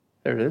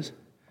There it is.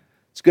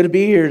 It's good to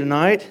be here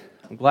tonight.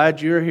 I'm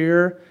glad you're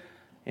here.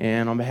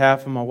 And on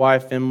behalf of my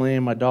wife, Emily,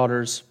 and my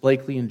daughters,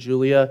 Blakely and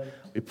Julia,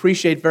 we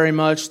appreciate very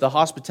much the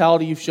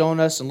hospitality you've shown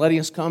us and letting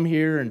us come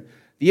here and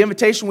the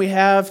invitation we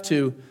have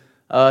to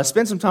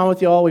spend some time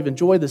with y'all. We've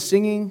enjoyed the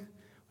singing.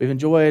 We've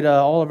enjoyed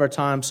all of our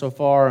time so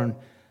far, and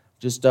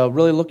just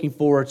really looking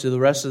forward to the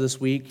rest of this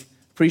week.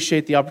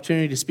 Appreciate the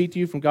opportunity to speak to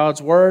you from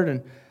God's Word,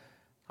 and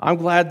I'm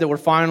glad that we're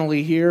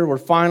finally here. We're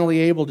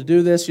finally able to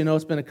do this. You know,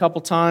 it's been a couple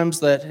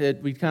times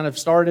that we kind of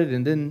started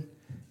and didn't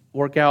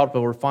work out,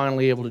 but we're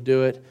finally able to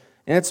do it.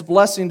 And it's a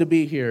blessing to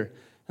be here.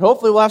 And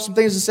hopefully we'll have some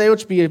things to say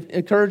which will be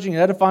encouraging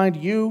and edifying to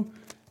you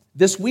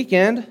this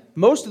weekend.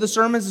 Most of the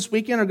sermons this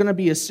weekend are going to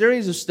be a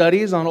series of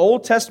studies on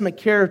Old Testament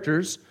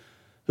characters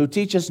who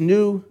teach us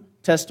New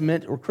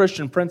Testament or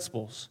Christian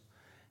principles.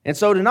 And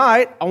so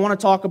tonight, I want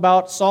to talk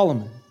about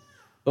Solomon.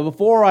 But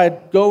before I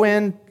go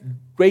in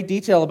great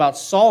detail about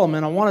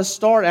Solomon, I want to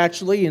start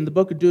actually in the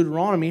book of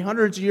Deuteronomy,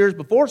 hundreds of years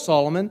before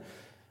Solomon.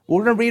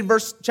 We're going to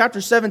read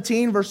chapter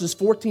 17, verses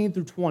 14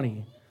 through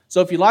 20. So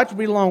if you'd like to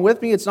read along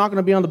with me, it's not going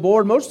to be on the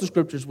board. Most of the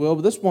scriptures will,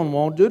 but this one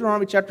won't.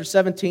 Deuteronomy chapter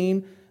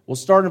 17, we'll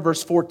start in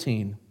verse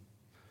 14. It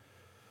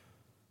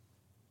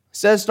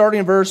says, starting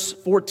in verse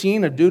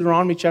 14 of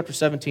Deuteronomy chapter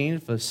 17,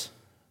 if this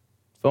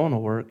phone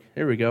will work.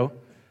 Here we go.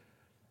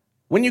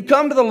 When you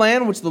come to the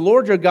land which the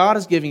Lord your God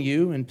is giving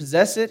you, and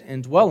possess it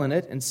and dwell in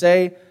it, and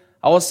say,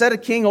 I will set a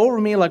king over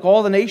me like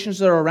all the nations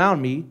that are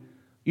around me,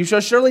 you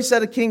shall surely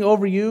set a king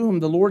over you whom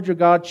the Lord your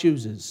God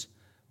chooses.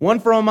 One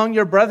from among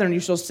your brethren you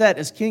shall set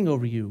as king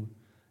over you.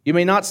 You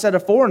may not set a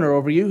foreigner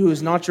over you who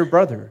is not your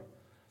brother.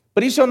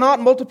 But he shall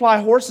not multiply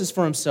horses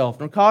for himself,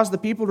 nor cause the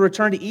people to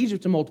return to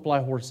Egypt to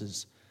multiply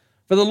horses.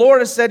 For the Lord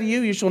has said to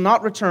you, you shall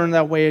not return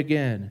that way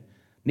again.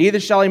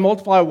 Neither shall he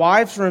multiply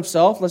wives for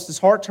himself, lest his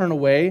heart turn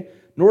away,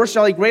 nor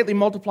shall he greatly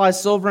multiply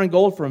silver and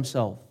gold for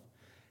himself.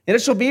 And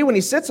it shall be when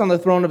he sits on the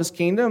throne of his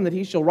kingdom that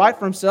he shall write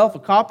for himself a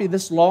copy of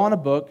this law in a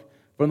book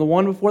from the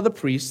one before the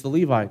priests, the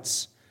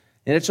Levites.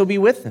 And it shall be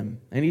with him,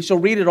 and he shall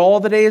read it all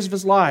the days of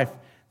his life,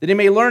 that he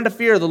may learn to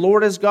fear the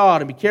Lord his God,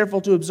 and be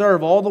careful to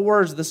observe all the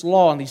words of this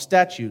law and these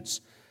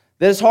statutes,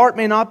 that his heart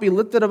may not be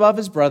lifted above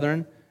his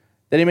brethren,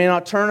 that he may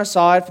not turn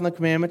aside from the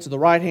commandment to the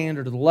right hand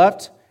or to the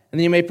left, and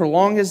that he may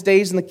prolong his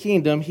days in the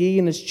kingdom, he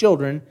and his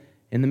children,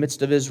 in the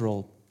midst of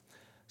Israel.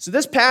 So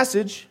this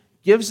passage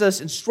gives us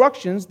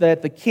instructions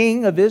that the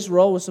king of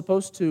Israel was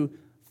supposed to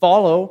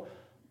follow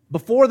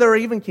before there were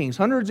even kings,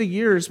 hundreds of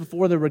years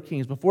before there were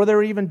kings, before there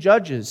were even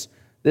judges.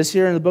 This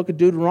here in the book of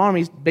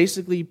Deuteronomy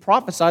basically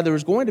prophesied there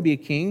was going to be a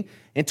king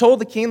and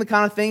told the king the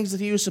kind of things that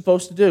he was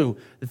supposed to do,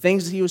 the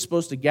things that he was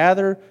supposed to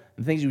gather,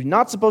 the things he was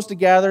not supposed to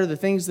gather,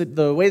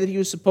 the way that he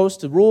was supposed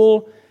to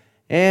rule.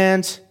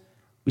 And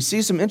we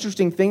see some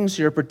interesting things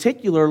here,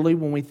 particularly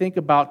when we think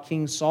about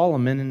King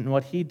Solomon and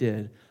what he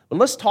did. But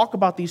let's talk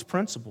about these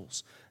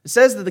principles. It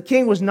says that the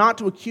king was not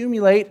to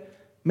accumulate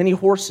many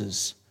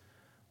horses.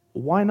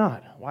 Well, why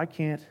not? Why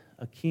can't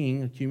a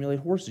king accumulate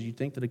horses? You'd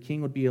think that a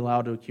king would be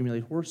allowed to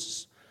accumulate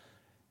horses.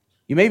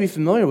 You may be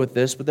familiar with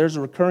this, but there's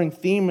a recurring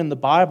theme in the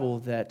Bible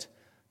that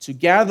to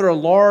gather a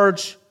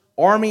large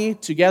army,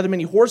 to gather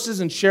many horses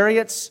and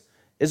chariots,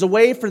 is a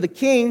way for the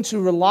king to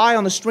rely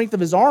on the strength of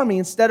his army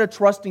instead of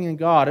trusting in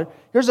God.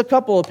 Here's a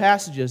couple of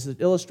passages that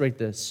illustrate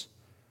this.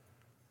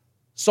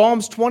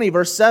 Psalms 20,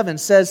 verse 7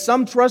 says,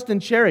 some trust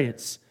in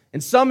chariots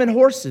and some in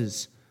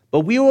horses, but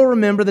we will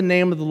remember the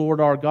name of the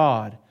Lord our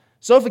God.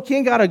 So if a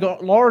king got a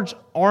large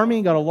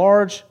army, got a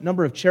large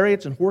number of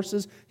chariots and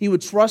horses, he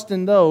would trust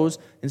in those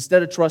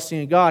instead of trusting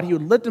in God. He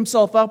would lift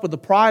himself up with the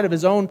pride of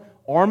his own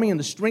army and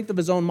the strength of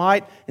his own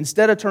might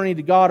instead of turning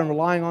to God and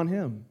relying on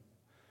him.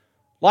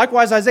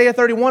 Likewise, Isaiah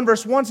 31,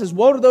 verse 1 says,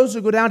 woe to those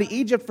who go down to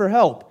Egypt for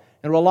help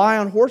and rely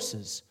on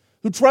horses,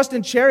 who trust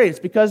in chariots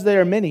because they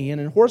are many, and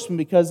in horsemen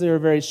because they are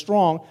very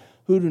strong,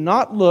 who do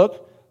not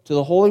look to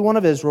the Holy One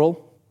of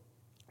Israel,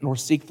 nor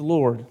seek the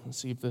Lord. Let's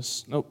see if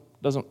this, nope,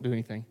 doesn't do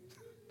anything.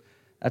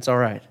 That's all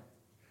right.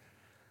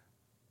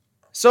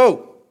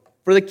 So,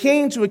 for the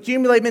king to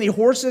accumulate many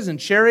horses and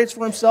chariots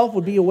for himself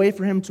would be a way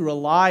for him to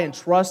rely and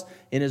trust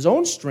in his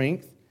own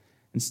strength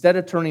instead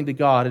of turning to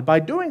God. And by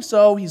doing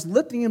so, he's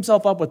lifting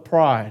himself up with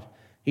pride.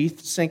 He's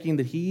thinking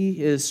that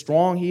he is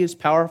strong, he is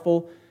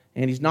powerful,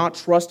 and he's not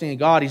trusting in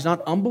God. He's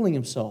not humbling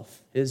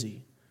himself, is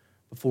he,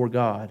 before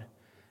God?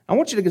 I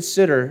want you to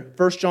consider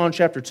 1 John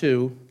chapter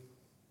 2.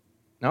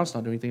 Now it's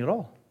not doing anything at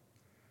all.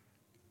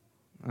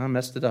 I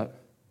messed it up.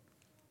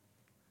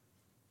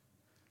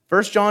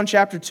 1 John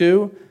chapter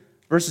 2,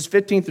 verses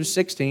 15 through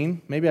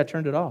 16. Maybe I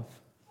turned it off.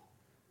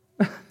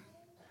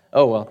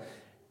 Oh, well.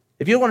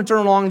 If you don't want to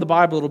turn along the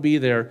Bible, it'll be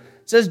there.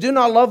 It says, do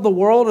not love the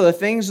world or the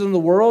things in the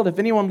world. If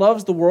anyone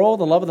loves the world,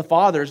 the love of the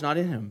Father is not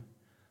in him.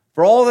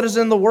 For all that is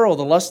in the world,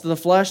 the lust of the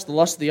flesh, the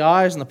lust of the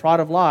eyes, and the pride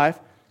of life,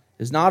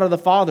 is not of the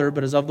Father,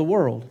 but is of the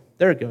world.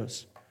 There it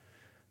goes.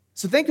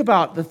 So think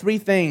about the three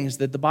things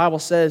that the Bible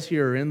says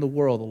here are in the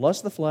world: the lust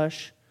of the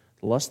flesh,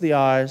 the lust of the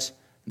eyes,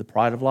 and the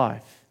pride of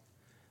life.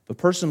 If a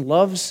person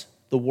loves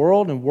the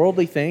world and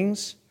worldly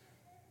things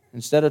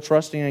instead of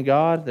trusting in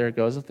God, there it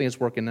goes. I think it's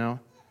working now.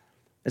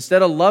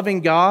 Instead of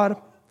loving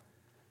God,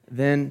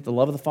 then the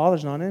love of the Father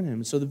is not in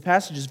him. So the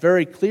passage is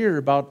very clear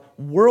about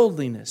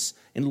worldliness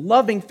and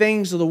loving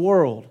things of the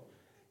world.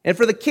 And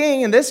for the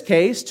king, in this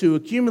case, to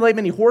accumulate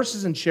many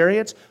horses and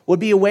chariots would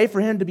be a way for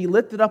him to be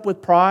lifted up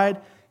with pride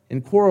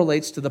and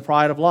correlates to the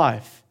pride of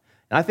life.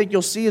 And I think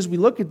you'll see as we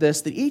look at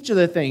this that each of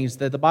the things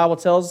that the Bible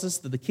tells us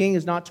that the king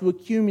is not to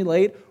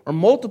accumulate or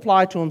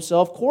multiply to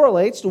himself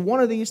correlates to one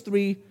of these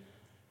three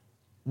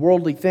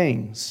worldly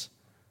things.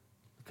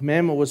 The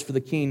commandment was for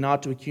the king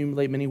not to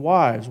accumulate many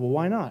wives. Well,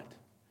 why not?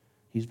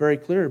 He's very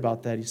clear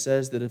about that. He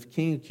says that if a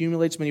king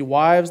accumulates many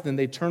wives, then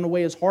they turn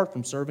away his heart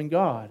from serving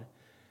God.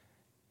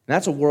 And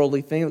that's a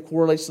worldly thing that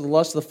correlates to the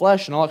lust of the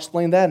flesh, and I'll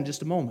explain that in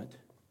just a moment.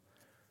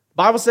 The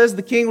Bible says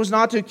the king was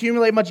not to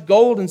accumulate much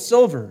gold and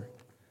silver.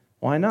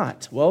 Why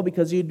not? Well,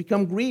 because he would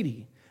become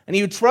greedy, and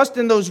he would trust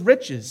in those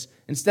riches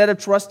instead of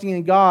trusting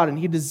in God, and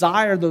he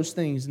desired those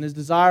things, and his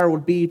desire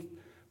would be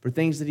for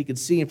things that he could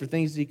see and for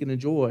things that he can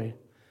enjoy.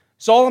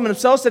 Solomon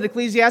himself said in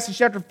Ecclesiastes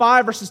chapter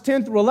 5, verses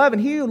 10 through 11,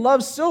 "He who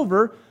loves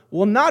silver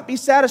will not be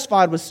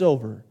satisfied with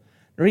silver,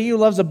 nor he who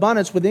loves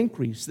abundance with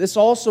increase. This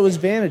also is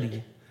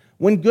vanity.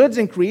 When goods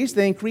increase,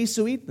 they increase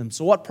who eat them.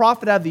 So what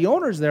profit have the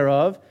owners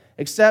thereof,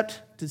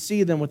 except to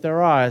see them with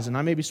their eyes?" And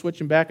I may be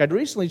switching back. I'd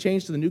recently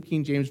changed to the New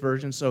King James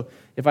Version, so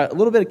if a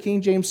little bit of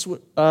King James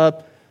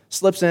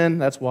slips in,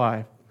 that's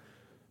why.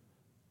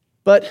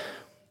 But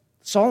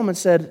Solomon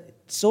said,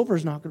 silver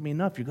is not going to be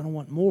enough. You're going to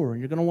want more,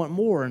 and you're going to want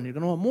more, and you're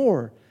going to want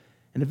more.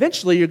 And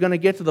eventually you're going to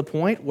get to the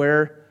point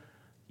where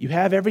you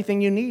have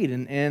everything you need,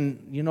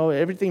 and you know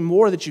everything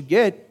more that you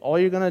get, all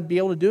you're going to be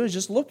able to do is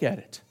just look at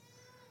it.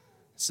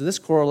 So this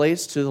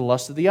correlates to the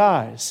lust of the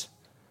eyes.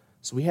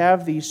 So we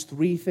have these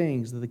three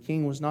things that the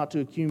king was not to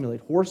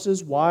accumulate: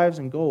 horses, wives,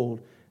 and gold.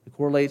 It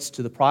correlates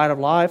to the pride of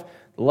life,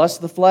 the lust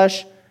of the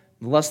flesh, and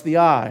the lust of the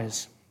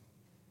eyes.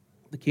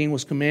 The king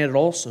was commanded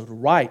also to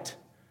write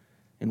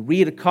and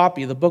read a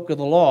copy of the book of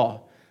the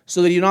law,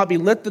 so that he would not be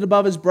lifted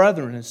above his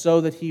brethren, and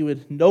so that he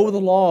would know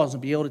the laws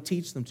and be able to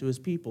teach them to his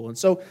people. And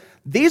so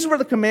these were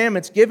the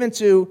commandments given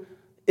to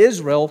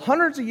Israel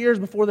hundreds of years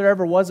before there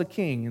ever was a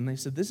king. And they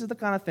said, this is the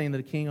kind of thing that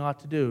a king ought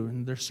to do.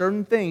 And there's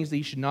certain things that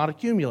he should not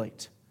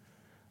accumulate.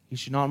 He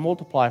should not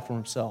multiply for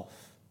himself.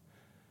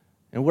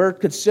 And we're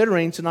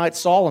considering tonight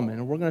Solomon,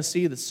 and we're going to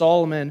see that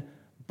Solomon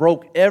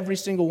broke every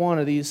single one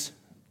of these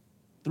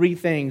three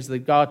things that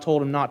God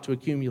told him not to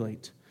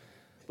accumulate.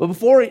 But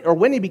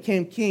when he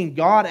became king,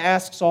 God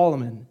asked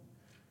Solomon,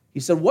 he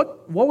said,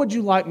 what would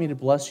you like me to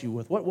bless you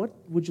with? What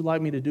would you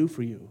like me to do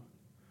for you?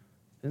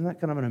 Isn't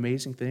that kind of an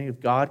amazing thing? If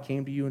God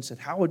came to you and said,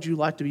 how would you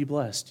like to be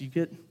blessed? You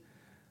get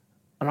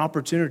an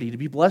opportunity to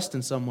be blessed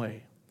in some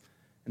way.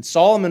 And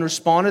Solomon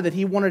responded that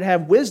he wanted to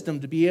have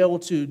wisdom to be able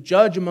to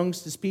judge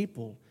amongst his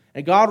people.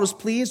 And God was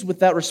pleased with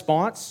that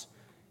response.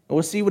 And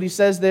we'll see what he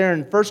says there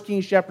in 1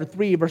 Kings chapter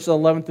 3, verses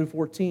 11 through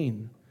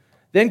 14.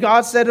 Then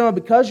God said to him,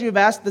 because you have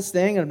asked this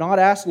thing, and have not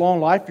asked long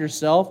life for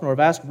yourself, nor have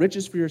asked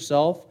riches for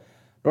yourself,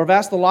 nor have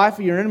asked the life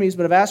of your enemies,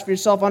 but have asked for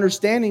yourself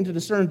understanding to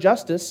discern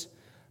justice,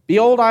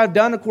 behold, I have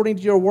done according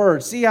to your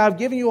word. See, I have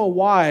given you a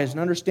wise and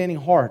understanding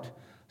heart,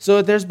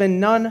 so that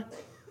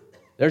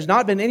there's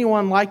not been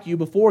anyone like you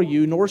before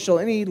you, nor shall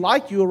any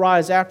like you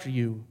arise after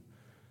you.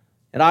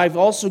 And I have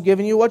also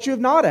given you what you have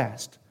not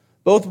asked,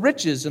 both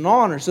riches and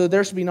honor, so that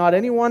there shall be not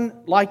anyone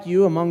like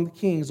you among the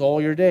kings all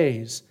your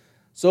days.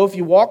 So if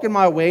you walk in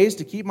my ways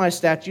to keep my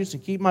statutes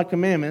and keep my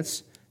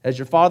commandments, as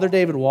your father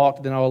David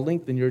walked, then I will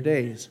lengthen your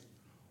days.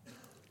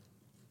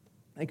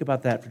 Think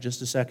about that for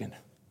just a second.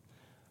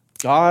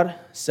 God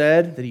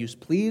said that he was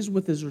pleased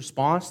with his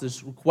response,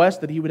 this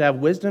request that he would have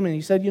wisdom, and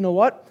he said, you know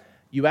what?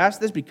 You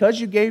asked this, because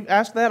you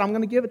asked that, I'm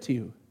going to give it to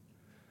you.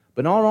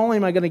 But not only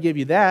am I going to give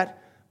you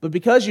that, but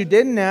because you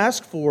didn't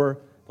ask for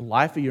the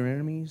life of your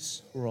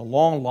enemies, or a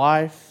long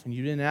life, and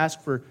you didn't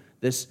ask for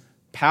this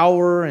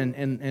power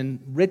and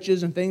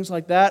riches and things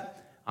like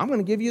that, I'm going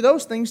to give you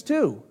those things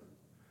too.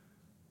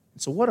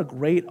 And so what a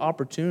great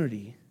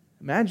opportunity.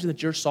 Imagine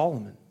that you're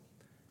Solomon,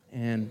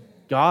 and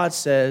God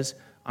says,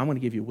 I'm going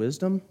to give you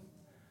wisdom,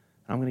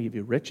 I'm going to give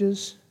you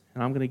riches,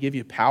 and I'm going to give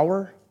you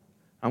power,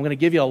 I'm going to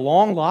give you a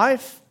long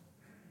life.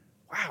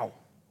 Wow.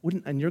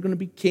 And you're going to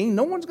be king?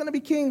 No one's going to be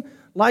king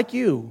like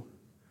you.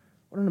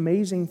 What an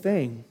amazing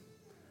thing.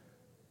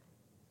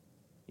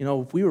 You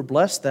know, if we were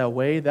blessed that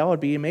way, that would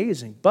be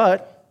amazing.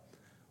 But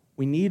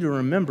we need to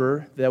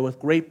remember that with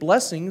great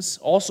blessings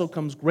also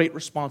comes great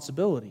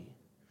responsibility.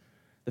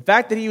 The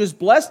fact that he was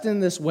blessed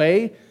in this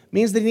way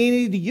means that he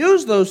needed to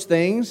use those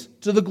things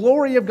to the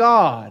glory of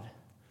God.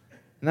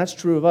 And that's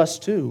true of us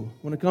too.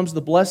 When it comes to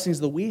the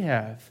blessings that we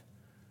have,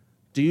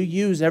 do you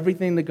use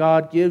everything that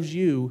God gives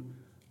you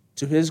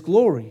to his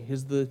glory?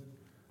 Is the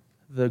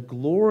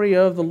glory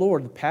of the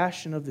Lord, the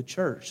passion of the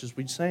church, as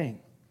we sang.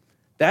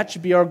 That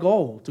should be our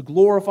goal, to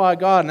glorify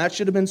God, and that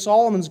should have been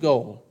Solomon's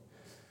goal.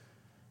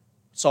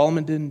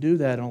 Solomon didn't do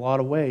that in a lot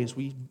of ways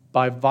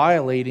by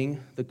violating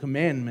the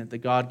commandment that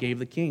God gave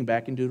the king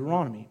back in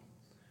Deuteronomy.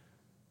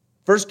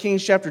 1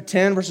 Kings chapter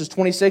 10, verses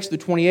 26 through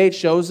 28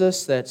 shows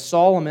us that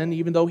Solomon,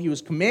 even though he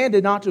was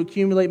commanded not to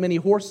accumulate many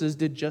horses,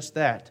 did just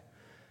that.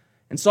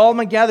 And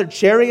Solomon gathered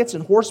chariots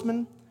and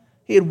horsemen.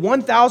 He had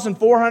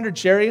 1,400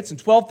 chariots and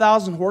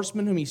 12,000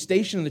 horsemen whom he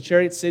stationed in the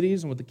chariot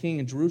cities and with the king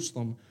in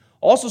Jerusalem.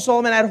 Also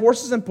Solomon had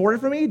horses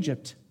imported from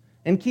Egypt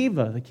and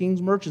Kiva. The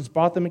king's merchants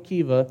bought them at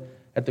Kiva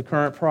at the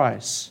current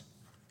price.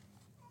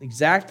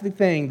 Exactly the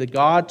thing that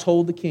God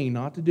told the king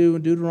not to do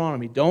in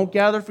Deuteronomy. Don't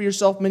gather for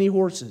yourself many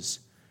horses.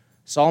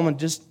 Solomon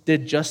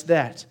did just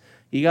that.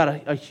 He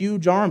got a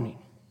huge army.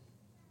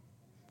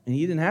 And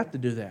he didn't have to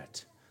do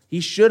that. He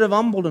should have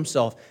humbled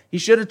himself. He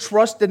should have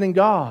trusted in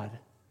God.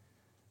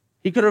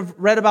 He could have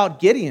read about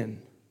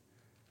Gideon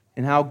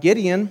and how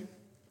Gideon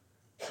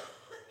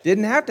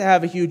didn't have to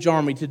have a huge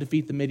army to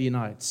defeat the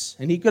Midianites.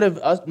 And he could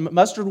have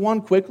mustered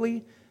one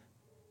quickly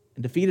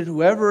and defeated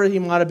whoever he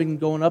might have been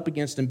going up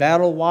against in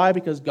battle. Why?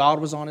 Because God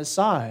was on his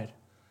side.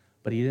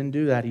 But he didn't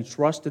do that. He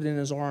trusted in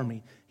his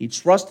army. He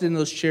trusted in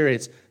those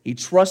chariots. He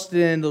trusted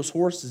in those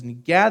horses. And he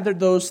gathered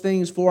those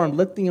things for him,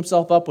 lifting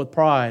himself up with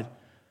pride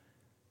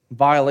in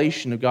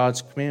violation of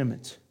God's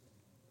commandment.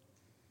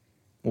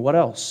 Well, what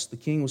else? The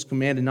king was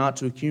commanded not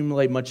to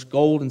accumulate much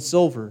gold and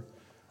silver.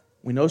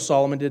 We know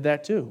Solomon did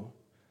that too.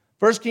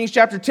 1 Kings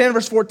chapter 10,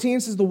 verse 14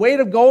 says, the weight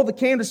of gold that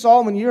came to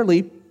Solomon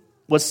yearly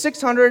was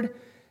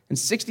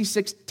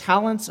 666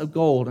 talents of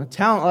gold. A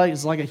talent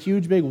is like a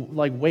huge big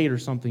weight or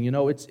something.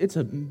 It's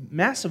a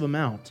massive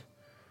amount.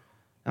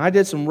 And I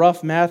did some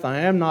rough math. I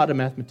am not a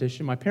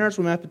mathematician. My parents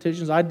were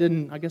mathematicians. I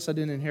guess I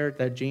didn't inherit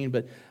that gene,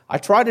 but I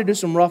tried to do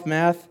some rough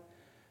math.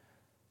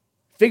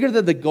 Figured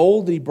that the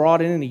gold that he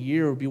brought in a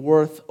year would be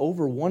worth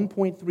over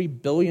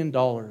 $1.3 billion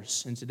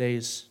in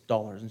today's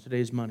dollars, in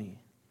today's money.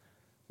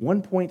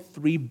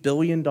 $1.3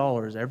 billion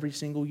every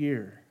single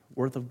year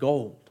worth of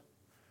gold.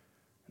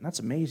 And that's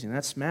amazing.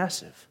 That's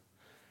massive.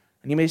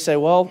 And you may say,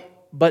 well,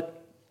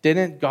 but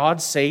didn't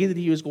God say that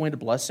he was going to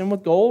bless him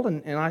with gold?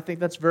 And I think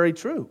that's very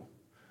true.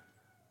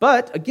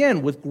 But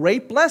again, with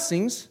great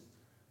blessings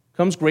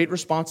comes great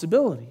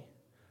responsibility.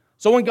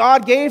 So when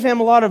God gave him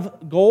a lot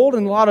of gold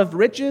and a lot of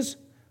riches,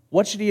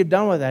 what should he have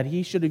done with that?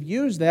 He should have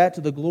used that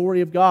to the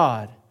glory of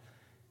God.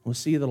 We'll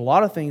see that a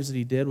lot of things that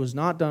he did was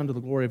not done to the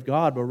glory of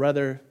God, but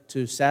rather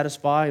to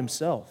satisfy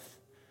himself.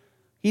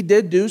 He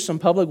did do some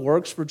public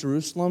works for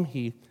Jerusalem.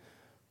 He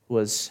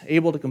was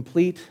able to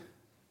complete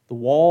the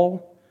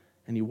wall,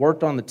 and he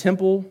worked on the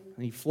temple,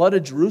 and he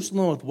flooded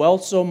Jerusalem with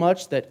wealth so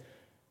much that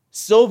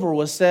silver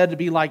was said to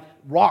be like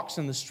rocks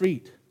in the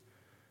street.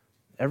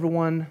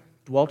 Everyone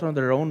dwelt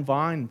under their own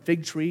vine and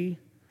fig tree.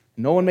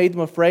 No one made them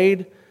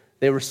afraid.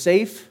 They were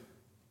safe.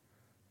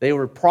 They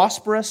were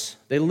prosperous.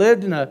 They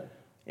lived in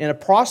a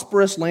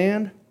prosperous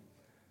land,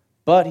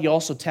 but he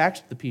also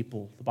taxed the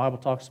people. The Bible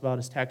talks about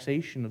his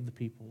taxation of the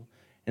people.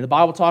 And the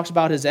Bible talks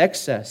about his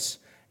excess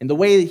and the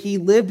way that he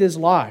lived his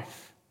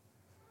life.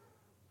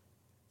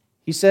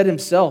 He said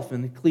himself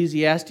in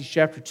Ecclesiastes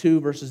chapter 2,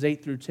 verses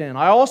 8 through 10,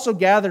 I also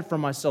gathered for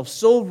myself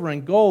silver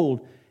and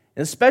gold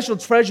and the special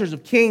treasures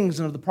of kings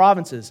and of the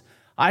provinces.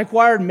 I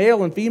acquired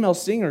male and female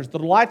singers, the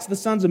delights of the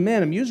sons of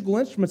men, and musical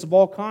instruments of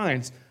all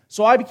kinds.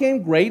 So I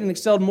became great and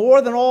excelled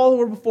more than all who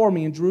were before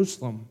me in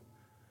Jerusalem.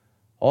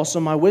 Also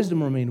my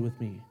wisdom remained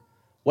with me.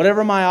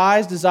 Whatever my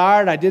eyes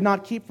desired, I did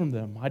not keep from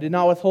them. I did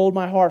not withhold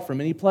my heart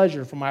from any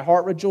pleasure, for my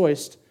heart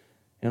rejoiced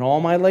in all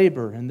my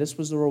labor, and this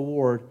was the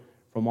reward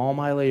from all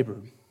my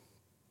labor.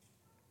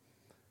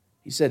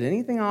 He said,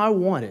 anything I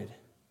wanted,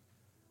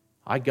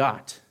 I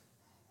got.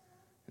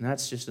 And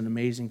that's just an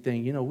amazing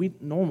thing. We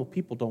normal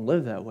people don't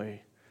live that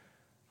way.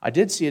 I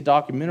did see a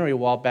documentary a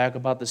while back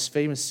about this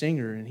famous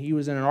singer, and he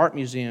was in an art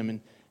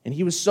museum, and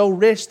he was so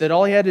rich that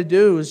all he had to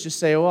do was just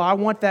say, well, I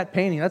want that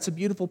painting. That's a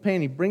beautiful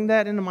painting. Bring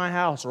that into my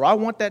house. Or I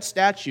want that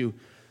statue.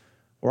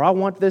 Or I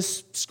want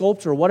this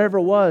sculpture, whatever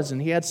it was.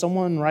 And he had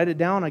someone write it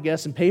down, I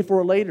guess, and pay for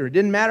it later. It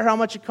didn't matter how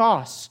much it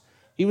costs.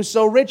 He was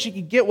so rich he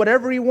could get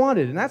whatever he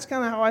wanted. And that's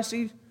kind of how I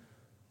see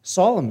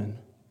Solomon.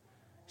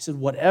 He said,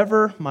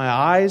 whatever my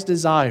eyes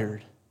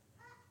desired,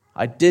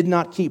 I did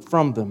not keep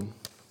from them.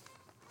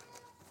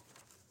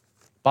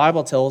 The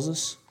Bible tells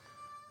us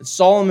that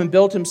Solomon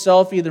built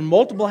himself either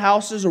multiple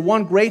houses or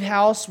one great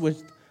house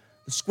with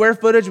the square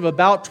footage of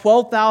about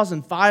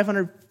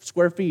 12,500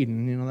 square feet.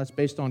 And, that's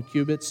based on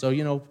cubits.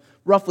 So,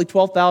 roughly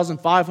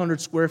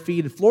 12,500 square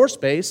feet of floor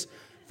space,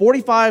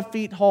 45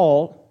 feet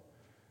tall.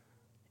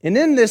 And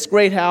in this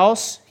great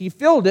house, he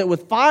filled it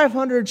with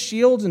 500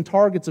 shields and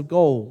targets of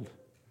gold.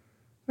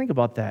 Think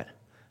about that.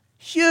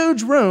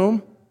 Huge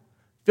room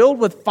filled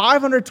with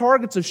 500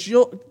 targets of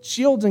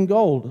shields and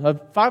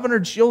gold,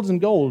 500 shields and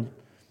gold.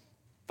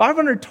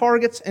 500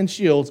 targets and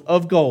shields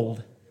of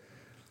gold.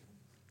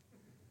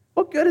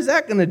 What good is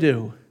that going to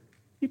do?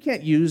 You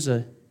can't use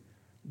a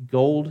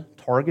gold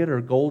target or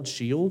a gold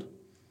shield.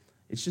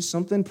 It's just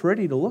something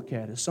pretty to look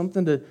at. It's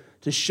something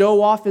to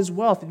show off his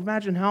wealth.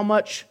 Imagine how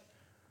much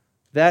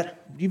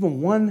that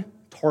even one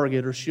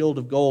target or shield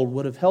of gold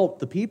would have helped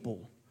the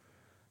people.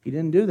 He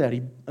didn't do that.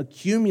 He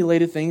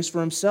accumulated things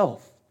for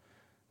himself.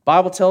 The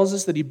Bible tells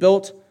us that he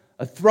built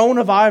a throne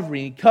of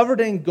ivory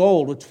covered in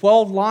gold with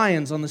 12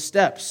 lions on the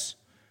steps.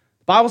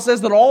 The Bible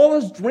says that all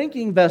his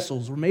drinking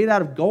vessels were made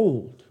out of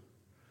gold.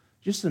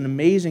 Just an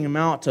amazing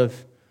amount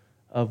of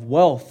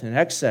wealth and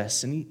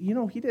excess. And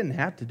he didn't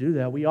have to do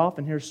that. We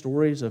often hear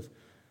stories of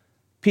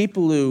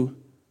people who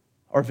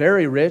are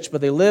very rich,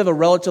 but they live a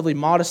relatively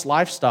modest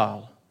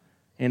lifestyle.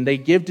 And they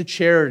give to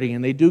charity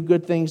and they do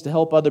good things to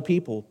help other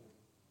people.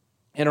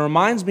 And it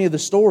reminds me of the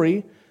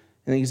story,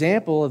 an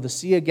example of the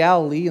Sea of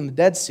Galilee and the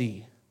Dead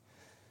Sea.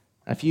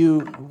 If you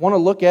want to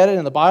look at it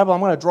in the Bible, I'm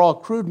going to draw a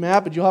crude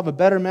map, but you'll have a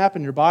better map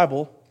in your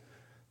Bible.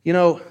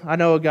 I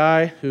know a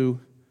guy who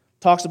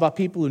talks about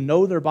people who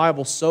know their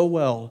Bible so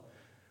well.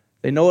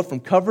 They know it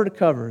from cover to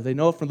cover. They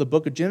know it from the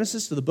book of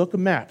Genesis to the book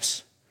of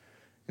maps.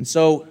 And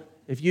so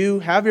if you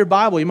have your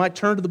Bible, you might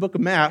turn to the book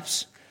of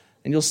maps,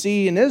 and you'll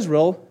see in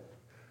Israel,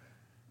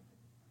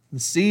 the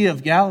Sea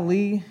of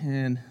Galilee,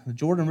 and the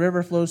Jordan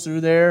River flows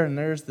through there, and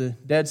there's the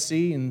Dead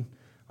Sea, and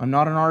I'm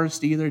not an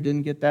artist either,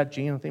 didn't get that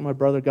gene. I think my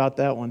brother got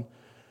that one.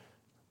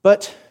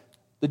 But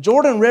the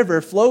Jordan River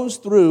flows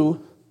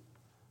through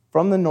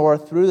from the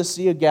north, through the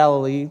Sea of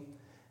Galilee,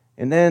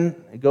 and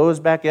then it goes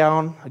back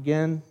down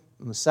again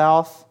in the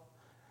south,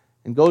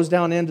 and goes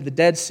down into the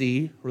Dead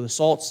Sea, or the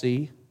Salt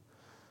Sea.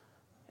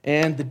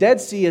 And the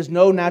Dead Sea has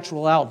no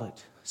natural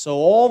outlet. So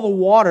all the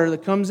water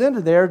that comes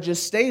into there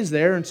just stays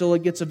there until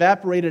it gets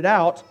evaporated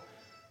out,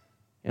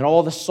 and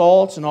all the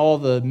salts and all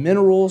the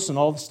minerals and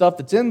all the stuff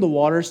that's in the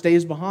water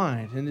stays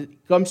behind. And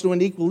it comes to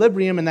an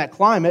equilibrium in that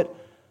climate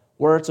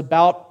where it's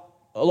about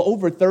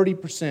over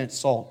 30%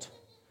 salt.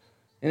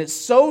 And it's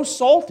so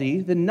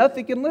salty that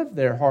nothing can live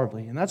there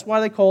hardly. And that's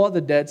why they call it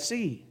the Dead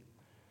Sea.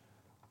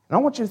 And I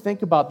want you to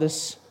think about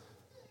this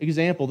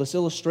example, this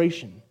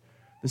illustration.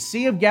 The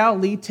Sea of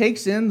Galilee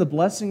takes in the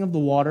blessing of the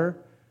water,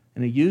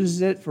 and it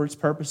uses it for its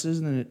purposes,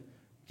 and then it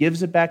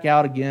gives it back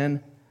out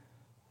again.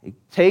 It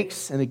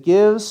takes and it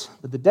gives,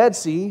 but the Dead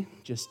Sea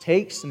just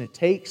takes and it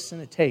takes and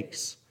it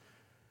takes.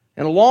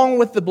 And along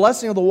with the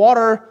blessing of the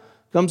water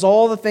comes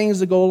all the things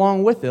that go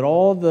along with it,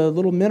 all the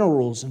little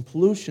minerals and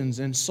pollutions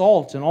and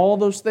salt and all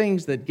those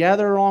things that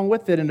gather along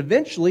with it, and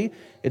eventually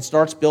it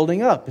starts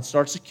building up, it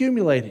starts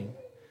accumulating.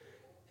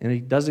 And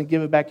it doesn't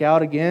give it back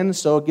out again,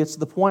 so it gets to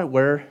the point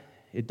where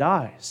it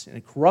dies, and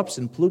it corrupts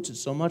and pollutes it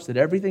so much that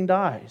everything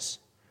dies.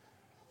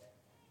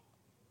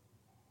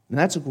 And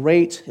that's a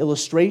great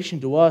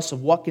illustration to us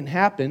of what can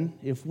happen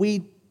if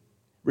we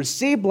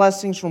receive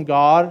blessings from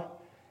God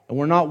and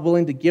we're not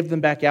willing to give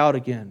them back out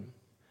again.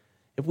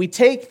 If we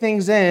take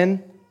things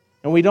in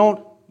and we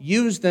don't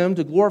use them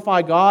to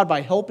glorify God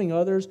by helping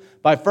others,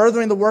 by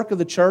furthering the work of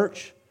the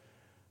church,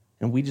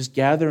 and we just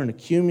gather and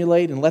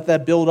accumulate and let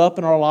that build up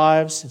in our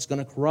lives, it's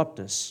going to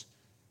corrupt us.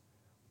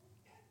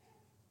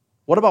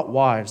 What about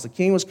wives? The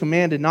king was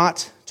commanded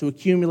not to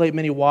accumulate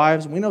many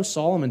wives. We know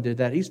Solomon did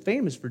that. He's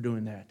famous for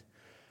doing that.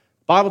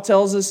 The Bible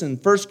tells us in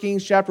 1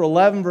 Kings chapter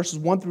 11, verses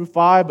 1 through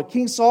 5, but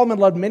King Solomon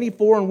loved many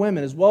foreign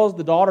women, as well as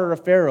the daughter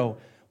of Pharaoh,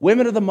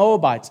 women of the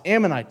Moabites,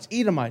 Ammonites,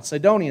 Edomites,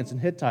 Sidonians, and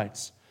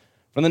Hittites,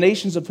 from the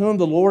nations of whom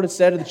the Lord had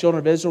said to the children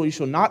of Israel, you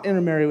shall not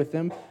intermarry with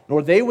them,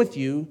 nor they with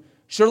you.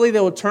 Surely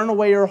they will turn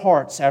away your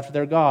hearts after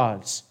their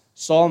gods.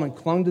 Solomon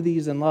clung to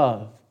these in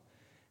love.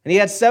 And he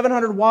had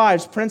 700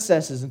 wives,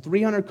 princesses, and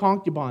 300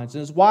 concubines,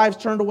 and his wives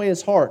turned away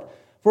his heart.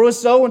 For it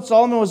was so when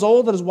Solomon was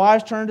old that his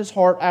wives turned his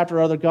heart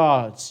after other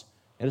gods.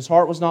 And his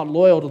heart was not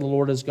loyal to the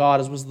Lord his God,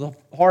 as was the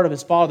heart of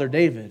his father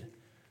David.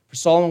 For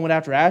Solomon went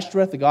after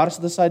Ashtoreth, the goddess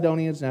of the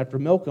Sidonians, and after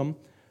Milcom,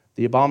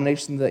 the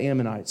abomination of the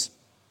Ammonites.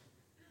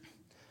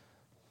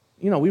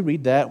 We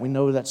read that. We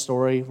know that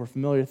story. We're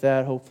familiar with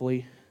that,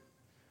 hopefully.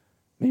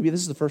 Maybe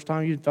this is the first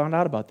time you found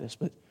out about this,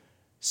 but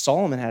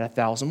Solomon had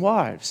 1,000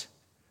 wives.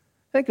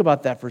 Think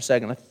about that for a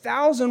second.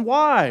 1,000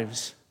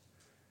 wives.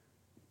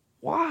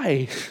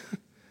 Why?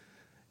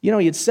 He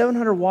had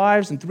 700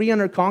 wives and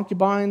 300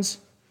 concubines.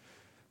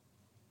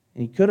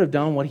 And he could have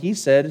done what he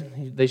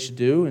said they should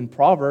do in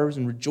Proverbs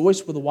and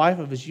rejoice with the wife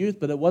of his youth,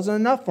 but it wasn't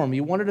enough for him.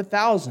 He wanted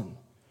 1,000.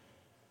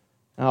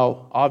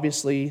 Now,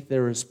 obviously,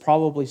 there is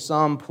probably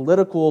some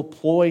political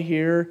ploy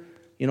here.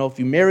 If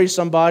you marry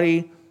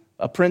somebody,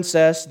 a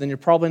princess, then you're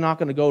probably not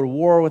going to go to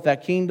war with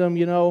that kingdom,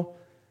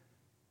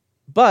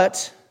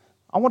 But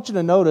I want you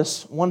to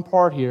notice one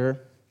part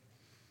here.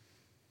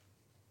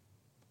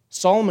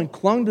 Solomon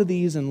clung to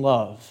these in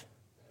love.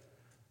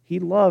 He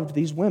loved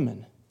these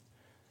women.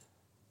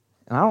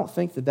 And I don't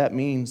think that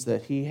means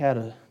that he had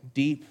a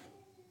deep,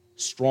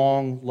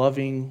 strong,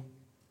 loving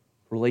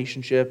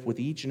relationship with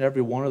each and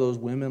every one of those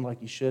women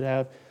like he should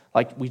have,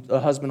 like a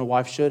husband and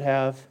wife should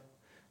have.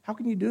 How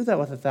can you do that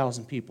with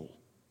 1,000 people?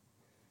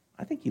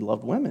 I think he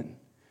loved women.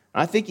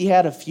 I think he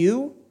had a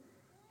few,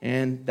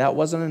 and that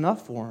wasn't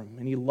enough for him.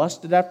 And he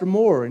lusted after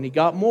more, and he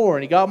got more,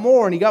 and he got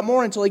more, and he got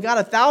more until he got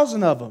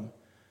 1,000 of them.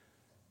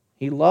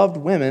 He loved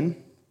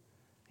women.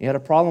 He had a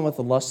problem with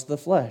the lust of the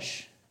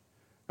flesh.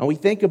 Now we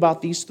think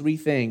about these three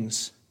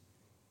things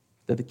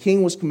that the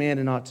king was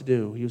commanded not to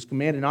do. He was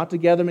commanded not to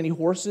gather many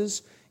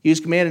horses. He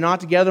was commanded not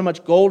to gather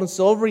much gold and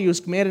silver. He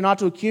was commanded not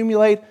to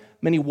accumulate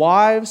many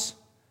wives.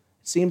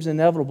 it seems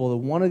inevitable that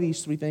one of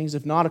these three things,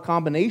 if not a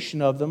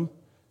combination of them,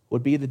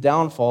 would be the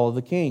downfall of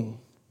the king.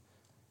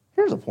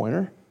 Here's a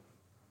pointer.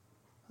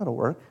 That'll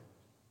work.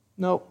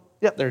 Nope.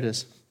 Yep, there it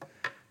is.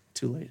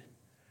 Too late.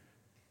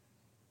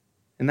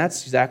 And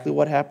that's exactly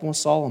what happened with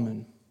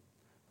Solomon.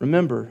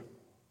 Remember,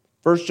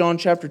 1 John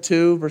chapter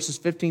 2, verses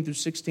 15 through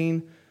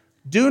 16,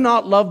 do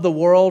not love the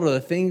world or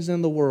the things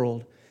in the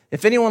world.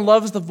 If anyone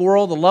loves the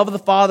world, the love of the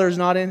Father is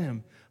not in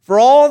him. For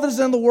all that is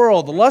in the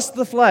world, the lust of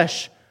the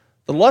flesh,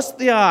 the lust of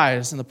the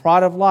eyes, and the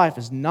pride of life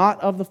is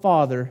not of the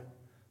Father,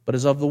 but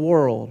is of the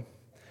world.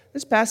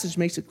 This passage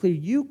makes it clear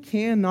you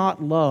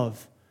cannot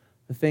love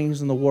the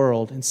things in the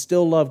world and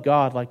still love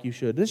God like you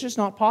should. This is just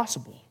not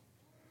possible.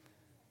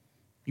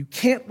 You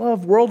can't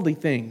love worldly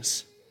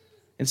things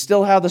and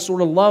still have the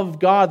sort of love of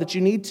God that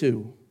you need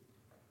to.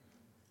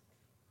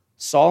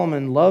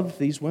 Solomon loved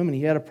these women.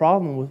 He had a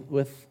problem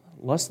with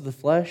lust of the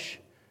flesh,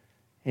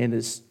 and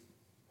his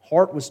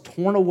heart was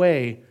torn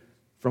away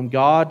from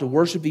God to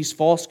worship these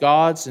false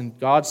gods, and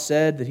God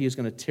said that he was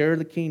going to tear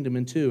the kingdom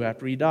in two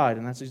after he died,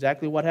 and that's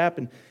exactly what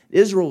happened.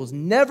 Israel was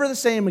never the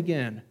same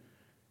again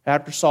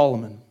after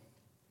Solomon,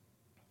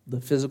 the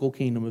physical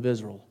kingdom of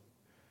Israel.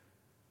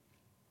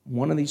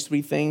 One of these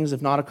three things,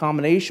 if not a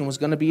combination, was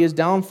going to be his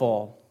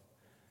downfall.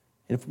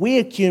 And if we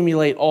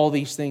accumulate all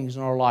these things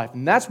in our life,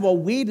 and that's what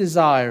we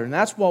desire, and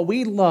that's what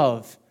we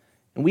love,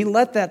 and we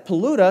let that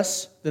pollute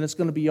us, then it's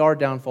going to be our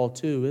downfall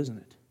too, isn't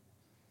it?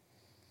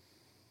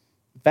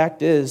 The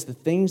fact is, the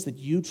things that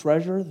you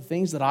treasure, the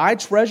things that I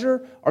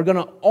treasure, are going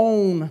to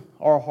own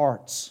our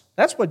hearts.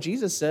 That's what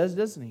Jesus says,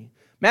 doesn't he?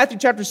 Matthew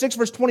chapter 6,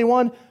 verse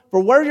 21, for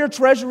where your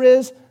treasure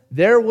is,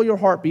 there will your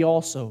heart be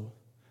also.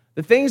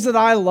 The things that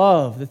I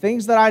love, the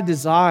things that I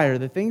desire,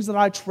 the things that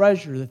I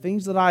treasure, the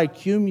things that I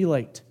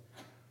accumulate,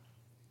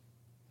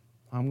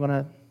 I'm going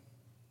to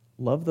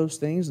love those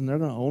things and they're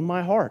going to own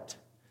my heart.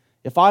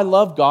 If I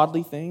love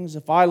godly things,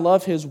 if I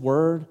love His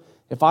Word,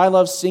 if I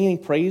love singing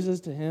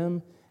praises to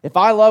Him, if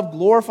I love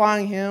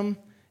glorifying Him,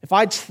 if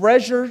I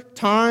treasure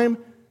time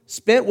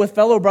spent with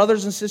fellow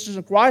brothers and sisters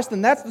in Christ,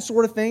 then that's the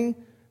sort of thing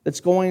that's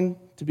going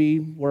to be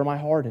where my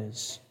heart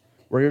is.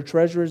 Where your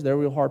treasure is, there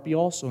will your heart be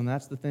also, and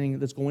that's the thing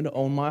that's going to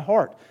own my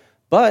heart.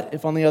 But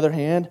if, on the other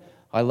hand,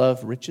 I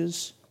love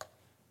riches,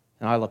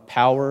 and I love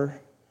power,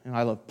 and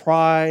I love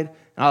pride,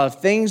 and I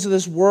love things of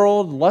this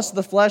world, lust of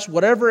the flesh,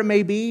 whatever it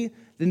may be,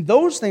 then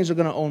those things are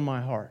going to own my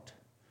heart.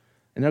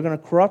 And they're going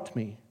to corrupt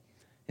me,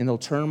 and they'll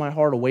turn my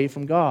heart away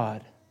from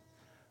God.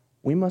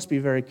 We must be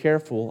very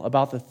careful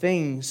about the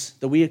things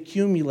that we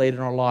accumulate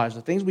in our lives,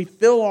 the things we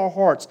fill our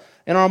hearts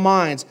and our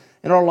minds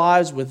and our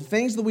lives with, the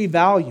things that we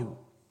value,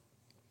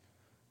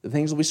 the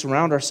things that we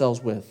surround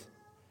ourselves with.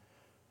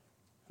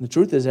 And the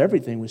truth is,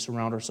 everything we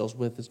surround ourselves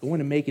with is going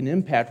to make an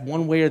impact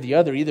one way or the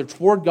other, either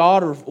toward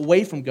God or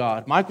away from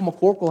God. Michael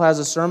McCorkle has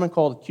a sermon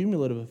called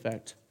Cumulative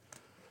Effect.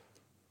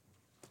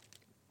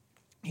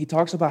 He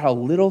talks about how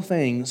little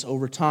things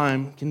over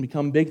time can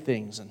become big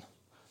things. And,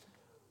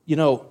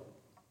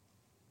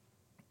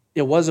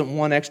 it wasn't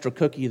one extra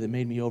cookie that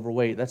made me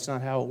overweight. That's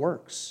not how it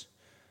works.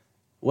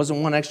 It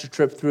wasn't one extra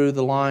trip through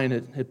the line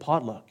at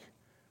potluck.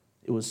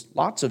 It was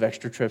lots of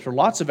extra trips or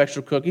lots of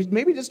extra cookies,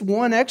 maybe just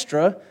one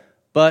extra,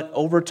 but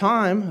over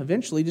time,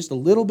 eventually, just a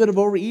little bit of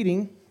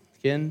overeating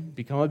can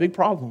become a big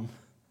problem.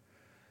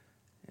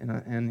 And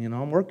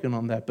I'm working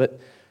on that.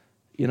 But,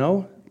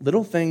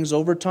 little things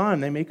over time,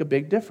 they make a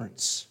big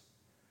difference.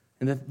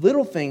 And the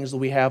little things that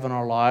we have in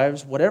our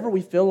lives, whatever we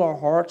fill our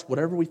hearts,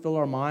 whatever we fill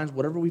our minds,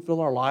 whatever we fill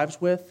our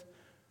lives with,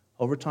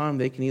 over time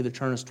they can either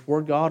turn us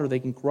toward God or they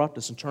can corrupt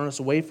us and turn us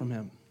away from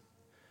Him.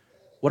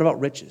 What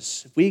about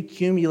riches? If we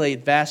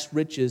accumulate vast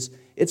riches,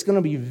 it's going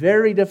to be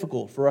very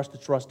difficult for us to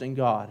trust in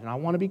God. And I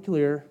want to be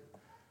clear,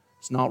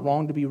 it's not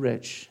wrong to be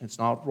rich. It's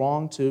not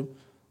wrong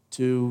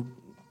to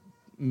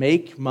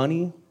make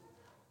money.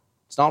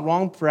 It's not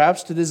wrong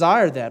perhaps to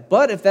desire that.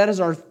 But if that is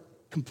our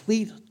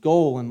complete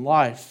goal in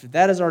life, if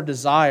that is our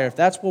desire, if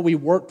that's what we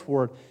work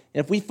toward,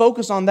 and if we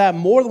focus on that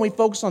more than we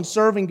focus on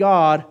serving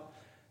God,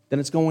 then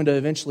it's going to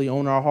eventually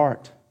own our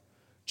heart.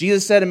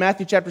 Jesus said in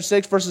Matthew chapter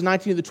 6, verses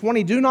 19 to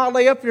 20, do not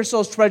lay up for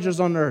yourselves treasures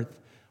on earth,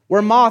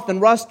 where moth and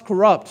rust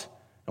corrupt,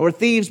 and where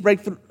thieves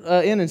break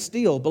in and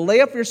steal. But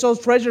lay up for yourselves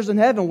treasures in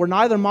heaven, where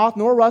neither moth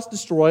nor rust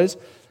destroys,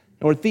 and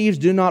where thieves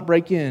do not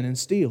break in and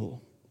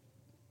steal.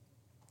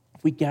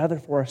 If we gather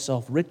for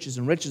ourselves riches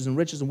and riches and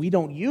riches, and we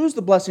don't use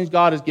the blessings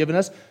God has given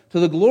us to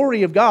the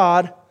glory of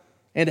God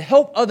and to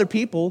help other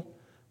people,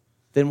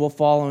 then we'll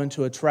fall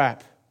into a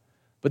trap.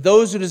 But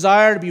those who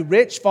desire to be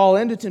rich fall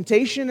into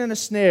temptation and a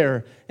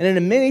snare, and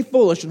into many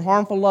foolish and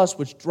harmful lusts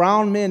which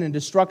drown men in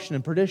destruction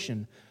and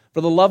perdition.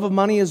 For the love of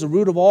money is the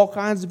root of all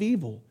kinds of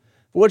evil,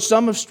 for which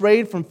some have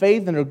strayed from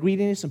faith and are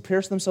greediness and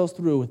pierced themselves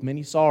through with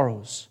many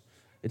sorrows.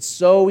 It's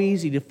so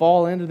easy to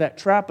fall into that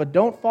trap, but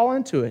don't fall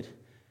into it.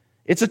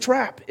 It's a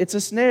trap. It's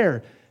a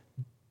snare.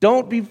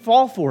 Don't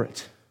fall for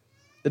it.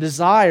 The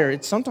desire,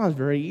 it's sometimes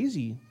very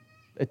easy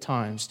at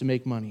times to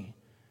make money.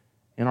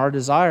 And our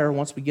desire,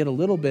 once we get a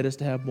little bit, is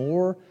to have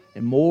more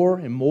and more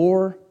and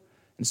more.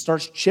 and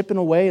starts chipping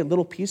away at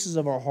little pieces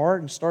of our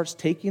heart and starts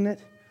taking it.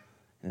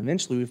 And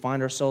eventually we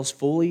find ourselves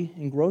fully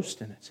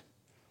engrossed in it.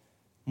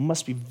 We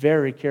must be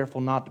very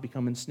careful not to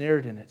become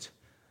ensnared in it.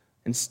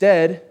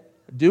 Instead,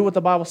 do what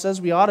the Bible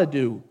says we ought to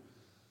do.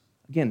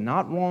 Again,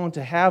 not wrong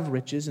to have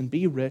riches and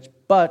be rich,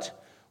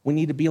 but we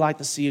need to be like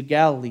the Sea of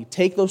Galilee.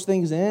 Take those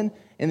things in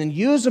and then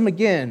use them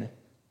again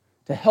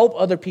to help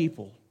other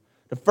people,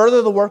 to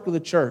further the work of the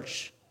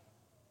church,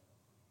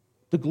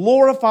 to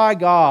glorify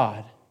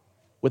God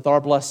with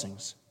our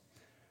blessings.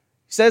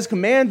 He says,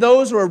 command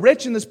those who are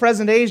rich in this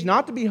present age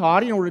not to be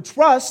haughty or to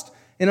trust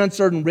in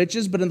uncertain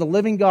riches, but in the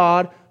living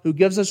God who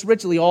gives us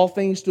richly all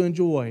things to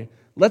enjoy.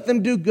 Let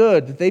them do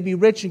good, that they be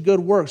rich in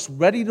good works,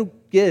 ready to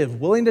give,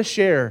 willing to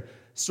share,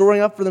 storing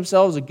up for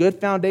themselves a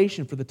good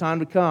foundation for the time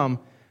to come,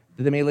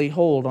 that they may lay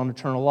hold on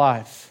eternal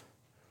life.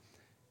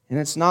 And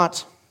it's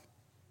not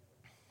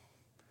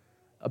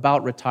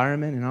about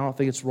retirement, and I don't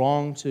think it's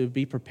wrong to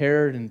be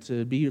prepared and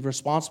to be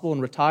responsible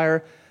and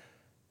retire.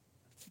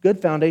 Good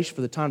foundation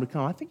for the time to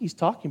come. I think he's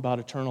talking about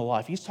eternal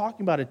life. He's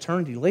talking about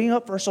eternity, laying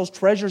up for ourselves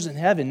treasures in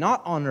heaven,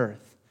 not on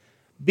earth.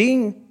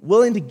 Being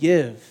willing to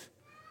give,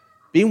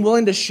 being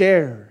willing to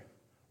share,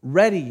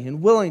 ready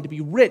and willing to be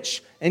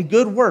rich in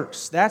good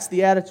works. That's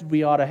the attitude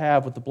we ought to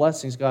have with the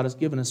blessings God has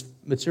given us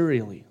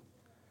materially.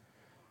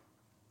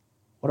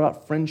 What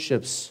about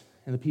friendships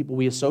and the people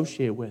we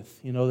associate with?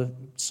 You know,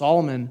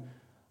 Solomon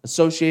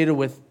associated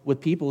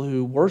with people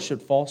who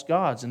worshiped false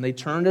gods, and they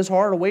turned his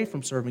heart away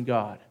from serving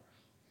God.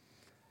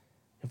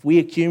 If we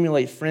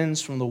accumulate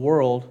friends from the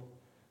world,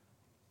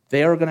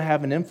 they are going to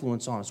have an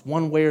influence on us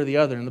one way or the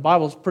other. And the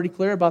Bible is pretty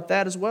clear about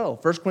that as well.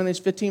 1 Corinthians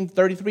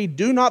 15:33,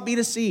 do not be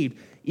deceived.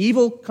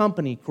 Evil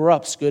company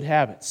corrupts good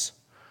habits.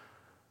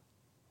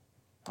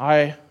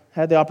 I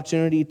had the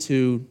opportunity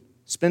to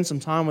spend some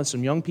time with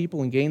some young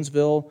people in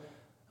Gainesville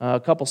a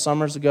couple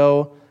summers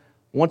ago.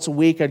 Once a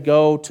week, I'd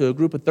go to a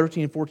group of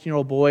 13 and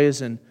 14-year-old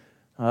boys and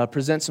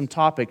present some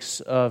topics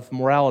of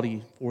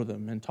morality for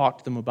them and talk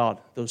to them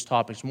about those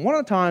topics. And one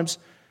of the times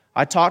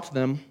I talked to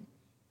them,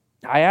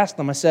 I asked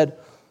them, I said,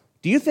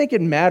 do you think it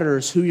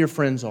matters who your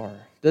friends are?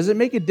 Does it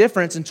make a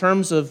difference in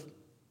terms of,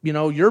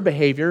 your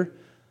behavior,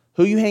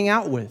 who you hang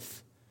out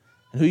with,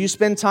 and who you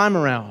spend time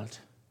around?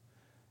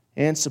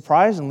 And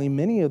surprisingly,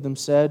 many of them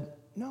said,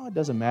 no, it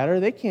doesn't matter.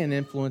 They can't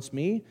influence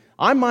me.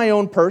 I'm my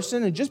own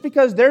person, and just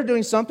because they're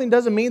doing something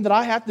doesn't mean that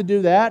I have to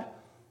do that.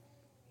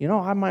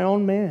 I'm my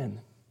own man.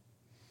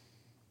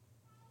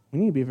 We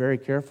need to be very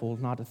careful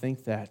not to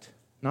think that.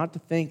 Not to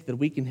think that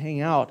we can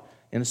hang out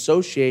and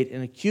associate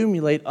and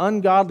accumulate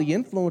ungodly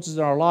influences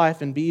in our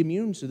life and be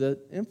immune to the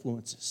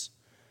influences.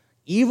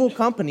 Evil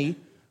company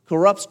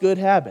corrupts good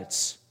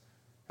habits.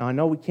 Now, I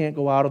know we can't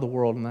go out of the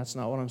world, and that's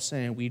not what I'm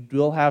saying. We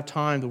will have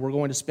time that we're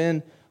going to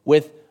spend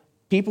with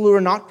people who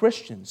are not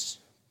Christians.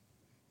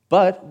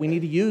 But we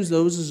need to use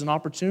those as an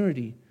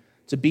opportunity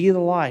to be the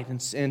light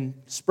and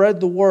spread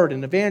the word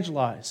and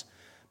evangelize.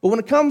 But when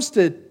it comes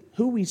to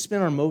who we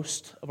spend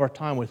most of our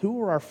time with,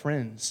 who are our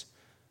friends?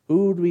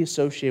 Who do we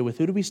associate with?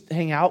 Who do we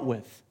hang out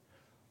with?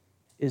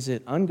 Is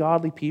it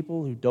ungodly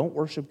people who don't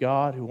worship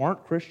God, who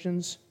aren't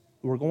Christians,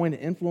 who are going to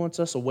influence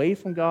us away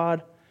from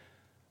God?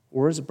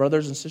 Or is it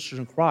brothers and sisters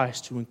in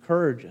Christ who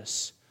encourage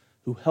us,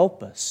 who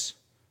help us,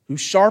 who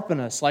sharpen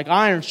us like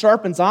iron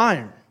sharpens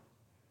iron,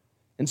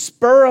 and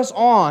spur us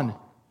on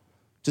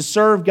to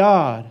serve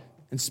God,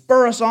 and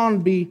spur us on to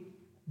be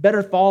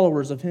better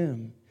followers of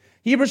Him?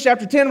 Hebrews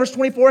chapter 10, verse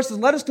 24 says,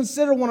 let us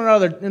consider one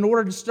another in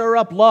order to stir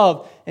up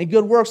love and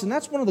good works. And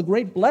that's one of the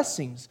great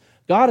blessings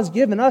God has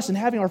given us in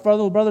having our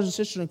fellow brothers and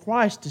sisters in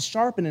Christ, to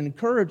sharpen and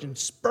encourage and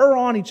spur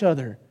on each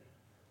other.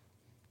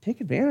 Take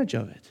advantage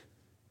of it.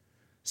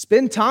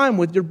 Spend time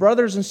with your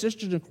brothers and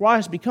sisters in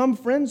Christ. Become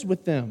friends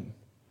with them.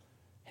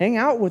 Hang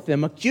out with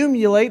them.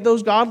 Accumulate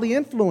those godly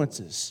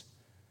influences.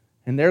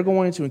 And they're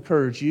going to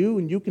encourage you,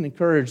 and you can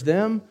encourage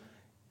them,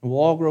 and we'll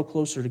all grow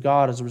closer to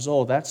God as a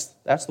result.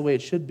 That's the way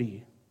it should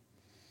be.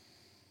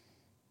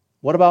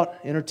 What about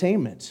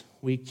entertainment?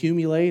 We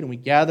accumulate and we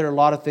gather a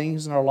lot of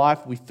things in our life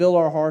we fill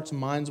our hearts and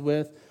minds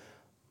with.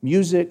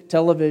 Music,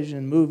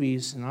 television,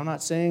 movies. And I'm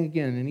not saying,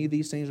 again, any of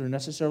these things are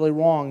necessarily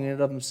wrong in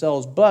and of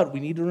themselves, but we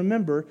need to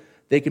remember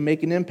they can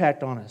make an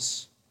impact on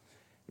us.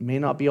 It may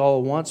not be all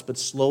at once, but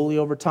slowly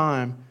over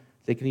time,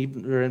 they can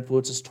either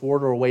influence us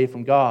toward or away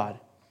from God.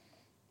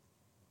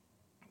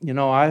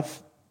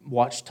 I've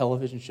watched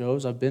television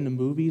shows. I've been to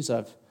movies.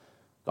 I've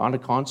gone to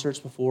concerts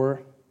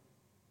before.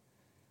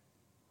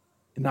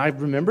 And I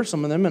remember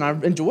some of them, and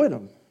I've enjoyed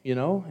them,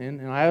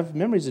 and I have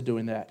memories of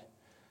doing that.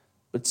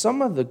 But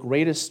some of the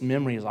greatest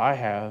memories I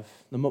have,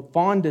 the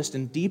fondest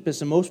and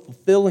deepest and most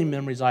fulfilling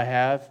memories I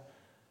have,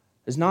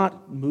 is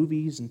not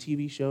movies and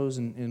TV shows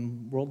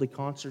and worldly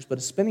concerts, but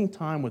it's spending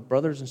time with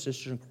brothers and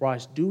sisters in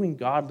Christ, doing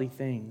godly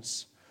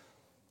things.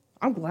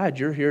 I'm glad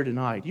you're here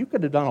tonight. You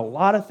could have done a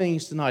lot of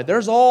things tonight.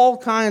 There's all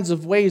kinds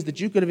of ways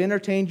that you could have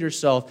entertained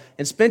yourself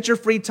and spent your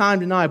free time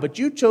tonight, but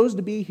you chose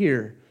to be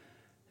here.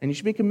 And you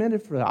should be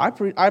commended for that.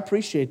 I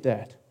appreciate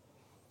that.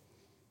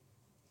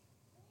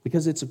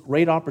 Because it's a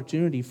great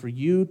opportunity for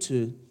you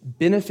to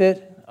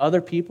benefit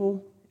other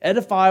people,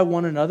 edify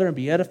one another, and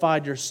be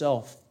edified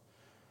yourself.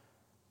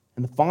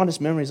 And the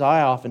fondest memories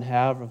I often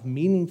have of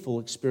meaningful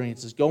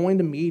experiences, going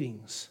to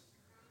meetings,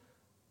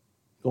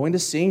 going to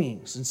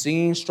singings and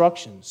singing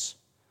instructions,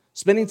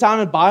 spending time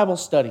in Bible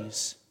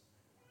studies,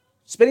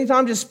 spending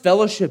time just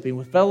fellowshipping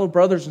with fellow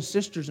brothers and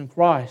sisters in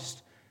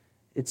Christ.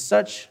 It's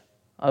such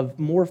a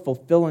more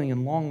fulfilling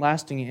and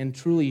long-lasting and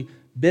truly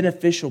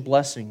beneficial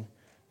blessing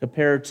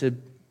compared to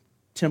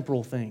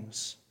temporal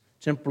things,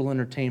 temporal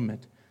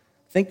entertainment.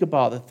 Think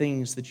about the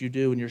things that you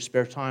do in your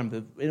spare time,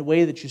 the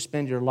way that you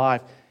spend your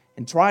life,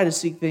 and try to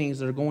seek things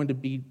that are going to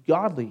be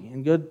godly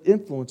and good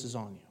influences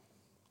on you.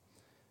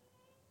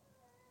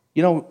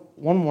 You know,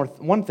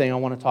 one thing I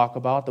want to talk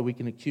about that we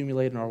can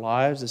accumulate in our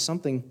lives is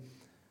something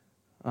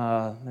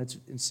that's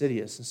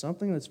insidious and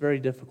something that's very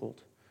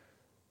difficult.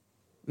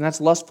 And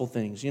that's lustful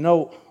things. You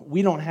know,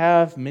 we don't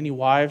have many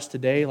wives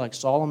today like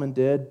Solomon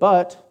did,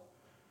 but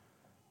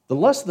the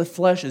lust of the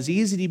flesh is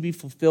easy to be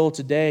fulfilled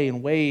today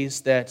in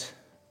ways that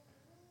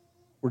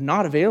were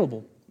not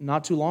available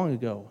not too long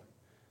ago.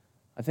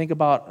 I think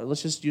about,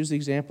 let's just use the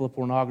example of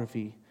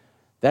pornography.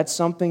 That's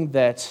something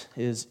that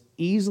is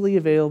easily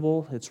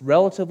available, it's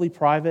relatively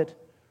private,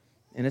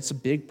 and it's a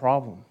big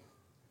problem.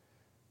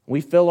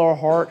 We fill our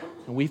heart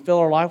and we fill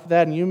our life with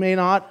that,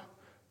 and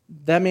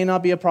that may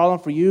not be a problem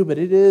for you, but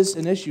it is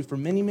an issue for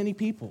many, many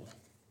people.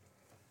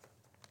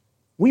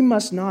 We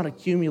must not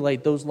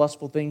accumulate those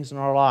lustful things in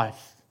our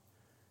life.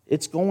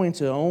 It's going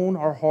to own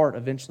our heart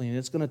eventually, and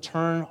it's going to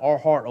turn our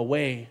heart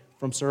away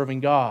from serving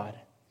God.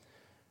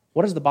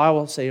 What does the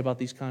Bible say about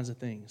these kinds of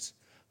things?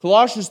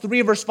 Colossians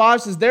 3 verse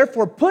 5 says,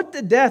 "Therefore put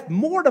to death,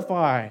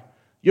 mortify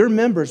your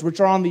members which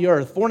are on the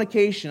earth,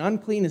 fornication,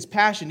 uncleanness,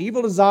 passion,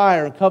 evil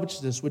desire, and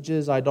covetousness, which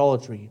is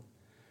idolatry."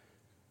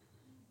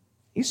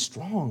 He's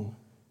strong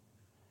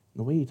in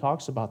the way he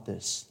talks about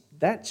this.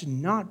 That should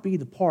not be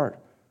a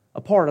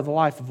part of the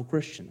life of a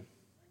Christian.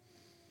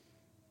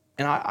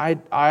 And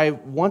I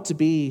want to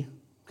be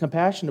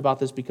compassionate about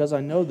this because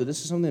I know that this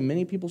is something that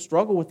many people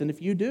struggle with. And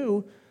if you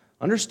do,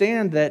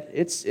 understand that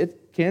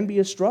it can be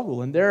a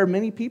struggle. And there are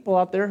many people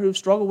out there who have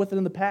struggled with it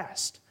in the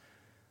past.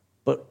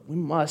 But we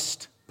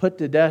must put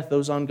to death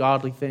those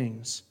ungodly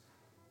things.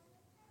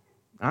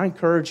 I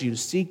encourage you to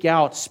seek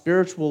out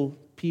spiritual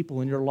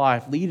people in your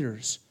life,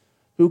 leaders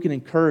who can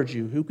encourage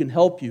you, who can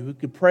help you, who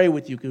can pray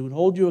with you, who can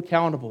hold you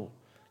accountable,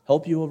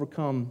 help you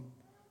overcome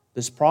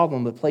this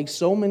problem that plagues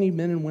so many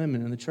men and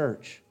women in the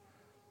church.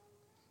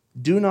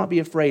 Do not be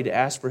afraid to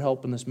ask for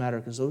help in this matter,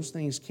 because those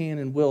things can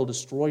and will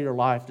destroy your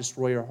life,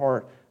 destroy your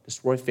heart,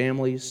 destroy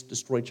families,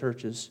 destroy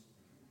churches.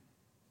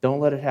 Don't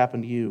let it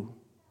happen to you.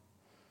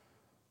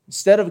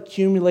 Instead of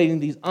accumulating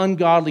these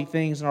ungodly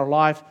things in our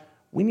life,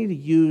 we need to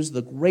use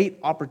the great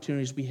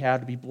opportunities we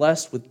have to be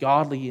blessed with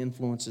godly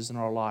influences in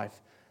our life.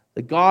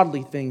 The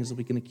godly things that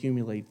we can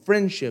accumulate.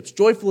 Friendships,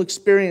 joyful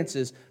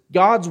experiences,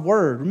 God's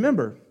word.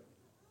 Remember,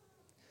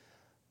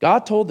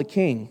 God told the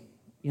king,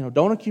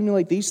 don't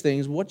accumulate these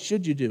things. What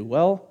should you do?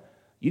 Well,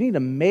 you need to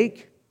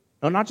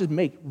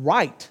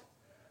write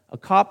a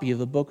copy of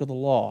the book of the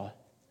law.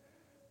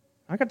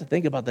 I got to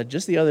think about that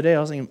just the other day. I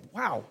was thinking,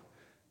 wow,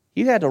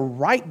 he had to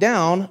write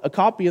down a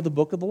copy of the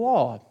book of the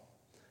law.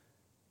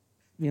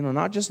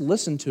 Not just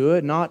listen to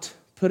it, not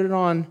put it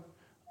on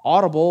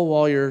Audible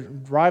while you're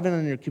driving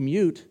on your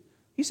commute.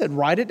 He said,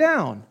 write it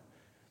down.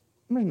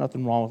 There's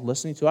nothing wrong with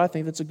listening to it. I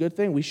think that's a good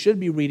thing. We should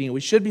be reading it. We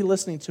should be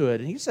listening to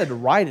it. And he said to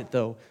write it,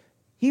 though.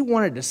 He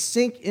wanted to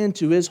sink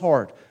into his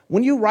heart.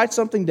 When you write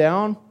something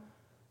down,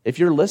 if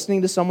you're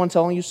listening to someone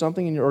telling you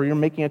something or you're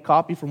making a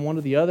copy from one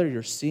to the other,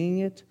 you're seeing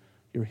it,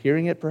 you're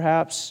hearing it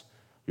perhaps,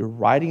 you're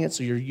writing it,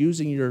 so you're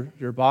using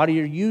your body,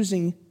 you're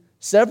using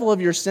several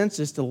of your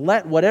senses to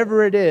let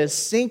whatever it is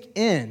sink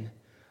in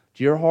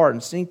to your heart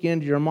and sink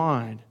into your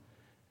mind.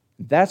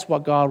 That's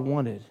what God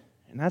wanted.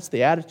 And that's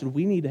the attitude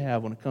we need to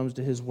have when it comes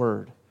to His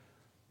Word.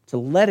 To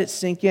let it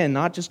sink in,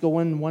 not just go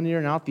in one ear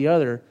and out the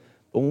other.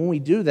 But when we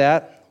do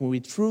that, when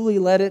we truly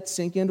let it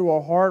sink into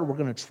our heart, we're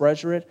going to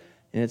treasure it,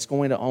 and it's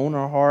going to own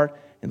our heart.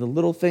 And the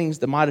little things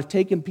that might have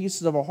taken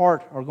pieces of our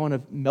heart are going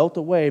to melt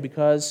away,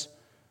 because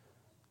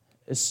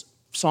as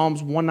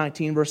Psalms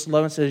 119 verse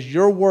 11 says,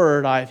 "Your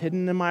word I have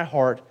hidden in my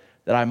heart,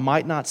 that I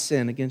might not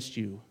sin against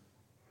you."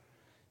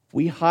 If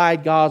we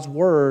hide God's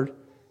word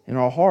in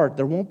our heart,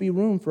 there won't be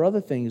room for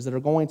other things that are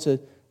going to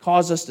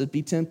cause us to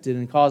be tempted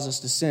and cause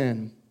us to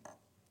sin.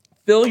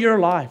 Fill your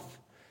life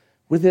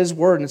with His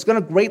word, and it's going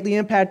to greatly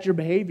impact your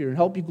behavior and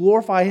help you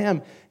glorify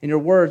Him in your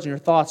words and your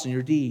thoughts and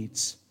your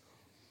deeds.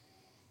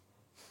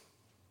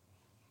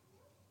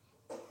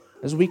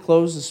 As we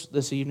close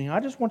this evening,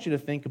 I just want you to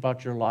think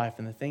about your life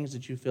and the things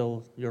that you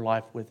fill your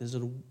life with. Is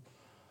it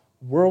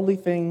worldly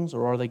things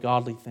or are they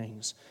godly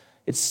things?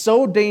 It's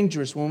so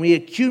dangerous when we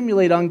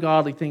accumulate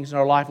ungodly things in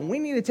our life, and we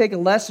need to take a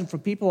lesson from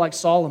people like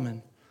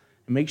Solomon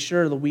and make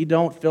sure that we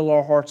don't fill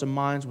our hearts and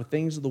minds with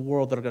things of the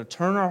world that are going to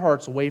turn our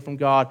hearts away from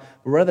God,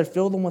 but rather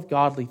fill them with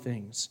godly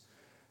things.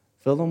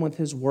 Fill them with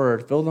His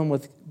Word. Fill them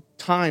with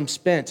time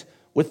spent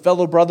with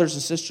fellow brothers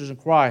and sisters in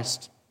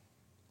Christ.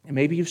 And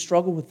maybe you've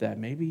struggled with that.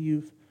 Maybe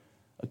you've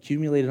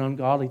accumulated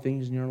ungodly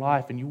things in your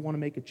life and you want to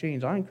make a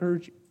change, I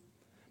encourage you,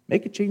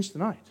 make a change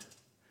tonight.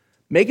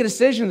 Make a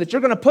decision that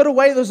you're going to put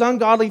away those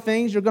ungodly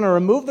things, you're going to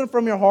remove them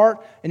from your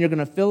heart, and you're going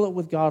to fill it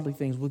with godly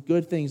things, with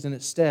good things. And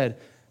instead,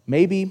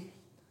 maybe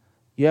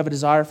you have a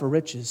desire for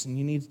riches and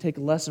you need to take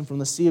a lesson from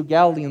the Sea of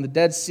Galilee and the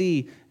Dead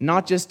Sea,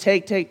 not just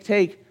take,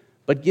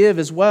 but give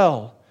as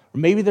well. Or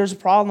maybe there's a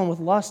problem with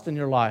lust in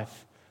your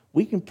life.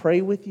 We can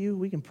pray with you.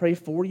 We can pray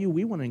for you.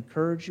 We want to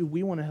encourage you.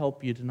 We want to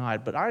help you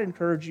tonight. But I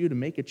encourage you to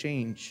make a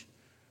change.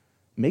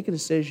 Make a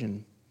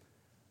decision.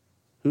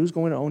 Who's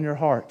going to own your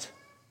heart?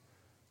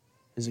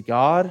 Is it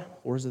God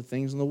or is it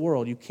things in the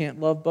world? You can't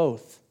love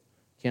both.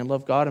 You can't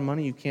love God and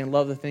money. You can't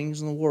love the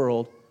things in the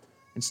world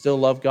and still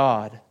love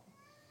God.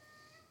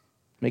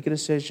 Make a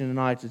decision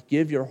tonight to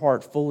give your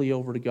heart fully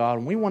over to God.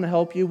 And we want to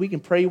help you. We can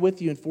pray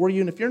with you and for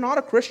you. And if you're not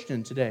a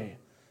Christian today,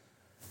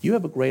 you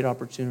have a great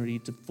opportunity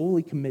to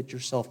fully commit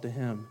yourself to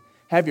Him.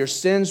 Have your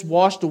sins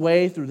washed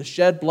away through the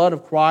shed blood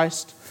of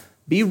Christ.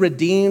 Be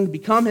redeemed,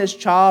 become His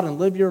child, and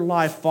live your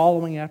life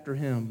following after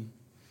Him.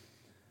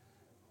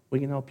 We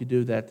can help you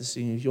do that this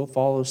evening. If you'll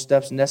follow those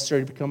steps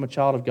necessary to become a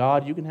child of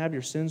God, you can have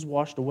your sins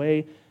washed away,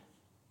 and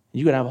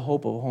you can have a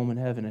hope of a home in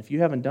heaven. If you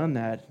haven't done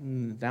that,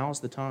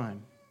 now's the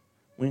time.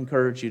 We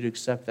encourage you to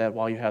accept that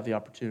while you have the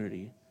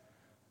opportunity.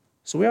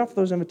 So we offer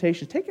those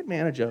invitations. Take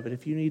advantage of it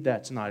if you need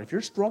that tonight. If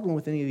you're struggling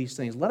with any of these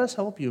things, let us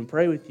help you and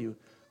pray with you.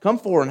 Come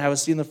forward and have a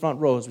seat in the front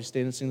row as we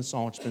stand and sing the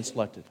song which has been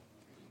selected.